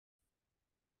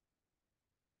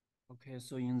Okay,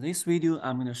 so in this video,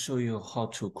 I'm going to show you how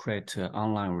to create an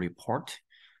online report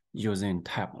using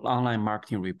online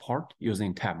marketing report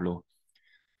using Tableau.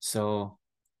 So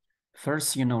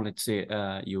first, let's say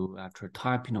you after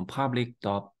type,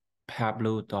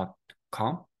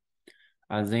 public.tableau.com.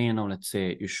 And then, let's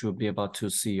say you should be able to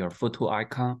see your photo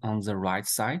icon on the right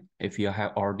side if you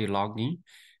have already logged in.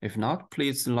 If not,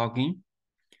 please log in.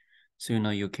 So,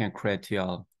 you can create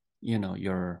your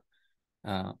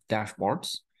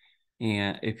dashboards.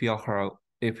 And if you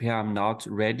have not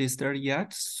registered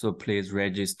yet, so please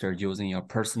register using your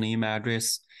personal email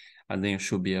address, and then you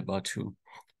should be able to,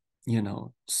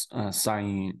 sign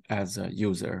in as a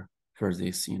user for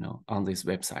this, on this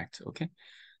website. Okay,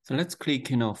 so let's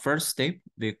click, first step.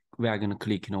 We are gonna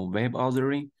click, web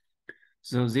authoring.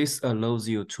 So this allows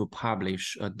you to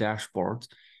publish a dashboard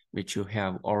which you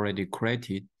have already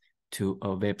created to a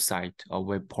website, a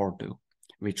web portal,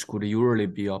 which could usually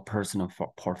be a personal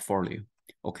portfolio.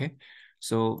 Okay,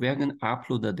 so we are going to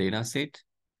upload the data set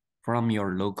from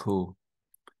your local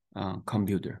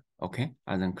computer. Okay,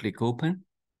 and then click open.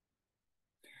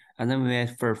 And then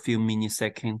wait for a few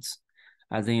milliseconds.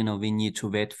 And then, we need to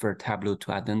wait for Tableau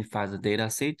to identify the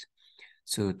data set.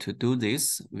 So to do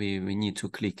this, we need to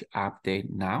click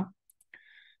update now.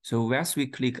 So as we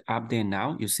click update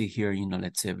now, you see here,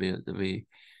 let's say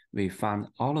we found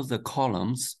all of the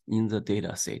columns in the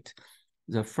data set.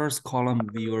 The first column,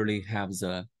 we already have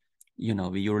the,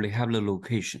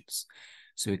 locations.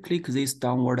 So we click this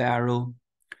downward arrow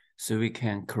so we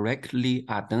can correctly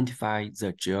identify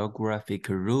the geographic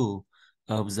role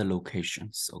of the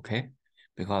locations, okay?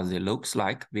 Because it looks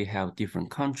like we have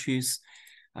different countries,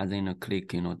 and then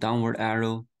click, downward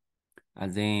arrow,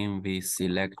 and then we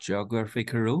select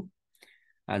geographic role,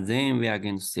 and then we are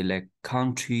going to select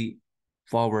country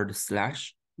 /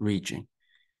 region.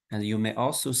 And you may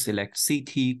also select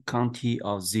city, county,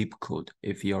 or zip code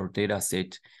if your data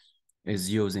set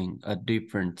is using a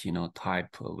different,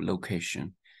 type of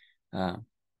location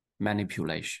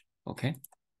manipulation, okay?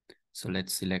 So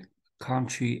let's select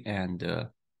country and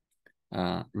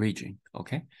region,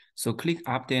 okay? So click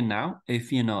update now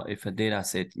if if a data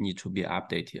set needs to be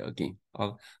updated again.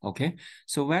 Okay,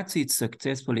 so once it's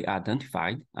successfully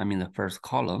identified, the first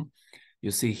column, you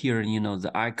see here,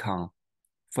 the icon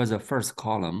for the first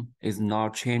column is now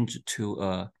changed to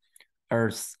a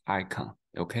Earth icon,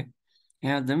 okay?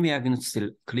 And then we are going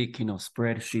to click,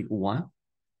 spreadsheet 1.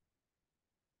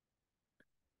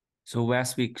 So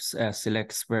as we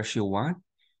select spreadsheet 1,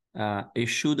 it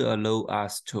should allow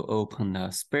us to open a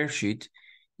spreadsheet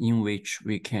in which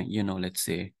we can, let's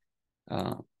say,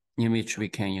 in which we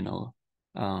can,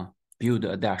 build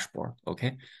a dashboard,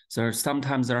 okay? So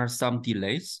sometimes there are some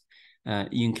delays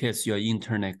in case your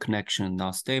internet connection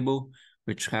not stable,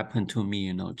 which happened to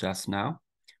me, just now.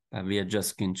 We are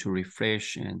just going to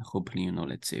refresh and hopefully,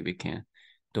 let's say we can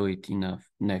do it in the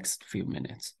next few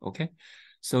minutes, okay?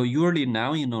 So usually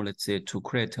now, let's say to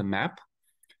create a map,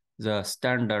 the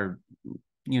standard,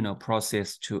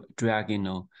 process to drag,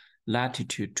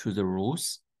 latitude to the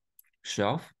rows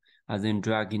shelf, and then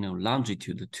drag,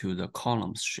 longitude to the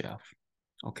columns shelf,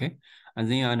 okay? And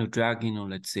then I'm drag,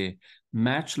 let's say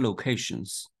match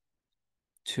locations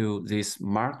to this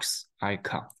marks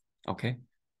icon, okay?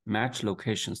 Match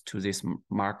locations to this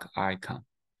mark icon.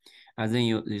 And then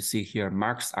you see here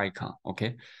marks icon,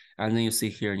 okay? And then you see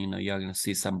here, you're gonna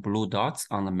see some blue dots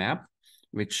on the map,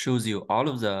 which shows you all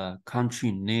of the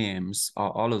country names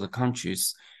or all of the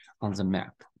countries on the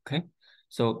map, okay?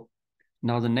 So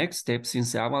now the next step,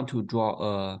 since I want to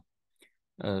draw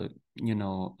an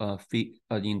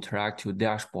interactive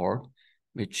dashboard,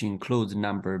 which includes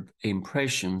number of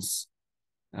impressions,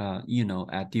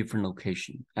 at different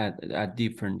location, at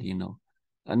different,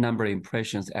 a number of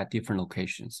impressions at different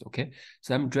locations, okay?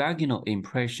 So I'm dragging,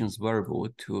 impressions variable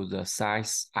to the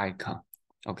size icon,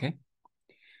 okay?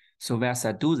 So as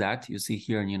I do that, you see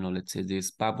here, let's say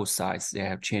this bubble size, they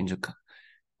have changed,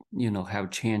 have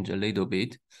changed a little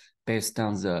bit based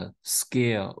on the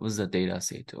scale of the data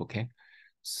set, okay?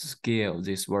 Scale of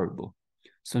this variable.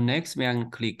 So next we are going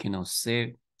to click,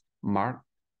 save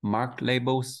mark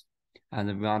labels, and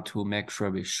we want to make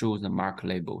sure we show the mark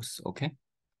labels, okay?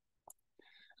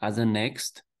 As the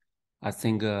next, I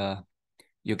think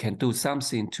you can do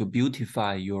something to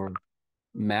beautify your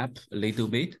map a little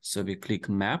bit. So we click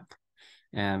map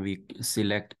and we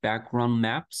select background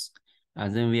maps.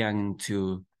 And then we are going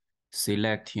to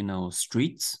select,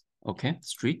 streets, okay,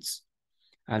 streets.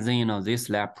 And then, this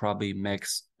lab probably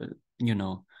makes,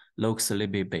 looks a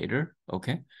little bit better,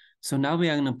 okay? So now we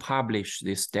are going to publish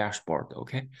this dashboard,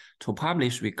 okay? To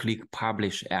publish, we click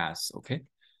publish as, okay?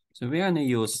 So we are going to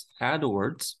use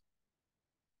AdWords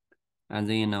and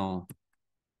then, you know,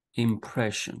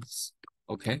 impressions,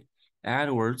 okay?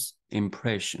 AdWords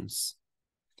impressions.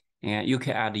 And you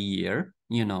can add a year,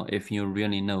 you know, if you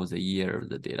really know the year of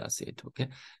the data set, okay?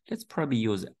 Let's probably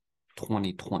use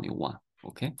 2021,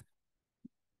 okay?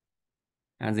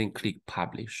 And then click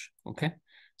publish, okay?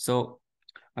 So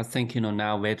I think, you know,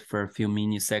 now wait for a few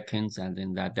milliseconds and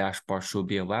then that dashboard should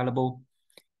be available.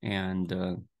 And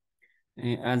then,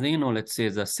 you know, let's say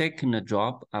the second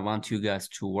job I want you guys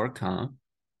to work on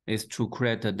is to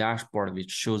create a dashboard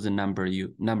which shows the number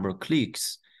of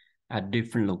clicks at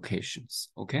different locations,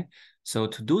 okay? So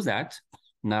to do that,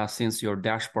 now since your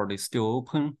dashboard is still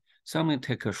open, so I'm going to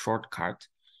take a shortcut.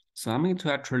 So I'm going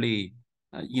to actually,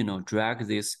 you know, drag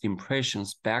these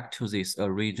impressions back to this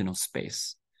original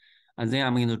space. And then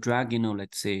I'm going to drag, you know,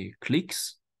 let's say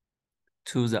clicks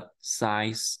to the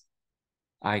size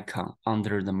icon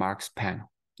under the marks panel.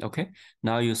 Okay,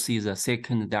 now you see the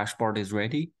second dashboard is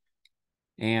ready.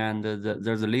 And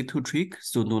there's a little trick.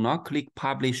 So do not click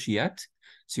publish yet.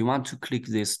 So you want to click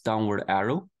this downward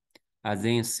arrow and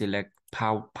then select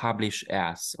publish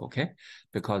as, okay?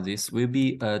 Because this will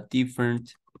be a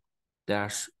different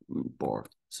dashboard.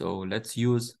 So let's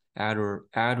use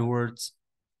AdWords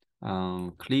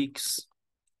clicks,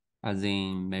 and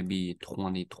then maybe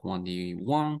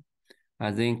 2021,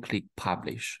 and then click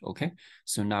publish, okay?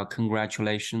 So now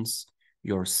congratulations,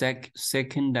 your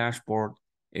second dashboard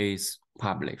is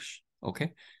published,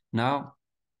 okay? Now,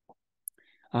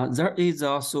 there is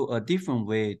also a different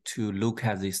way to look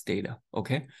at this data,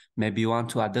 okay? Maybe you want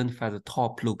to identify the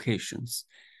top locations,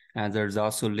 and there's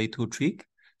also a little trick.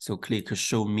 So click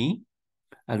show me,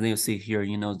 and then you see here,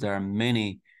 you know, there are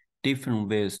many different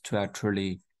ways to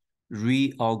actually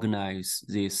reorganize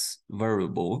this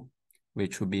variable,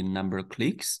 which will be number of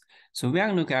clicks. So we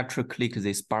are going to actually click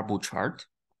this bubble chart,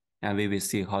 and we will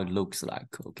see how it looks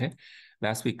like, okay?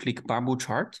 As we click bubble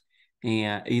chart,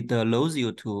 and it allows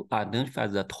you to identify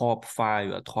the top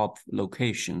 5 or top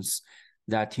locations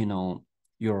that, you know,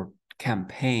 your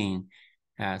campaign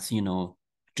has, you know,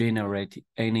 generate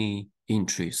any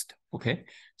interest, okay?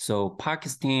 So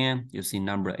Pakistan, you see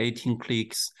number 18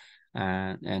 clicks,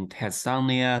 and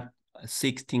Tanzania,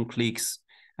 16 clicks,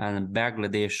 and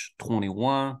Bangladesh,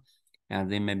 21,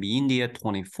 and then maybe India,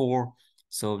 24.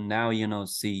 So now, you know,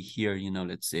 see here, you know,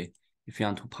 let's say if you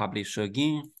want to publish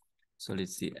again, so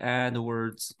let's see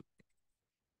AdWords,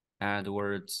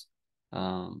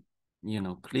 you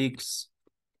know, clicks,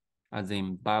 and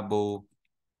then bubble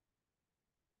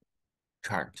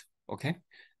chart, okay?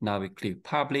 Now we click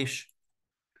publish,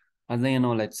 and then, you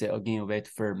know, let's say again, wait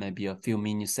for maybe a few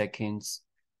milliseconds,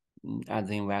 and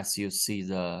then once you see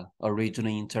the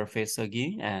original interface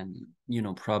again, and, you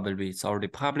know, probably it's already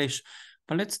published,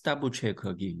 but let's double check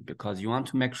again, because you want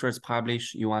to make sure it's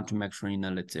published. You want to make sure, you know,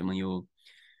 let's say when you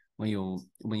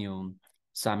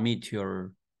submit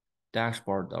your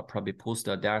dashboard or probably post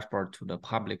the dashboard to the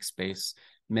public space,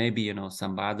 maybe, you know,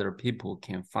 some other people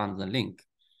can find the link.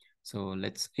 So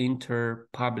let's enter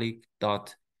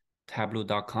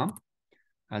public.tableau.com,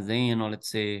 and then, you know, let's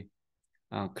say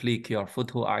click your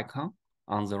photo icon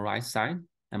on the right side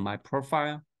and my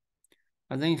profile.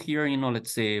 And then here, you know,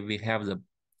 let's say we have the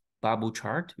bubble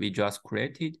chart we just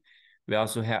created. We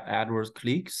also have AdWords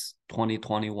clicks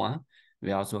 2021.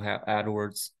 We also have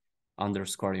AdWords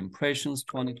underscore impressions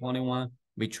 2021,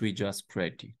 which we just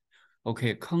created.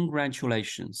 Okay,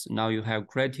 congratulations. Now you have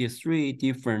created 3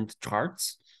 different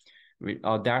charts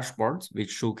or dashboards,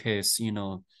 which showcase, you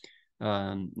know,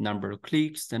 number of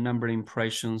clicks, the number of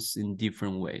impressions in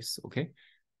different ways, okay?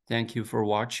 Thank you for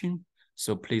watching.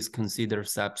 So please consider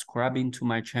subscribing to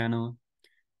my channel,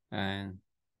 and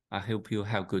I hope you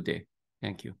have a good day.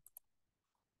 Thank you.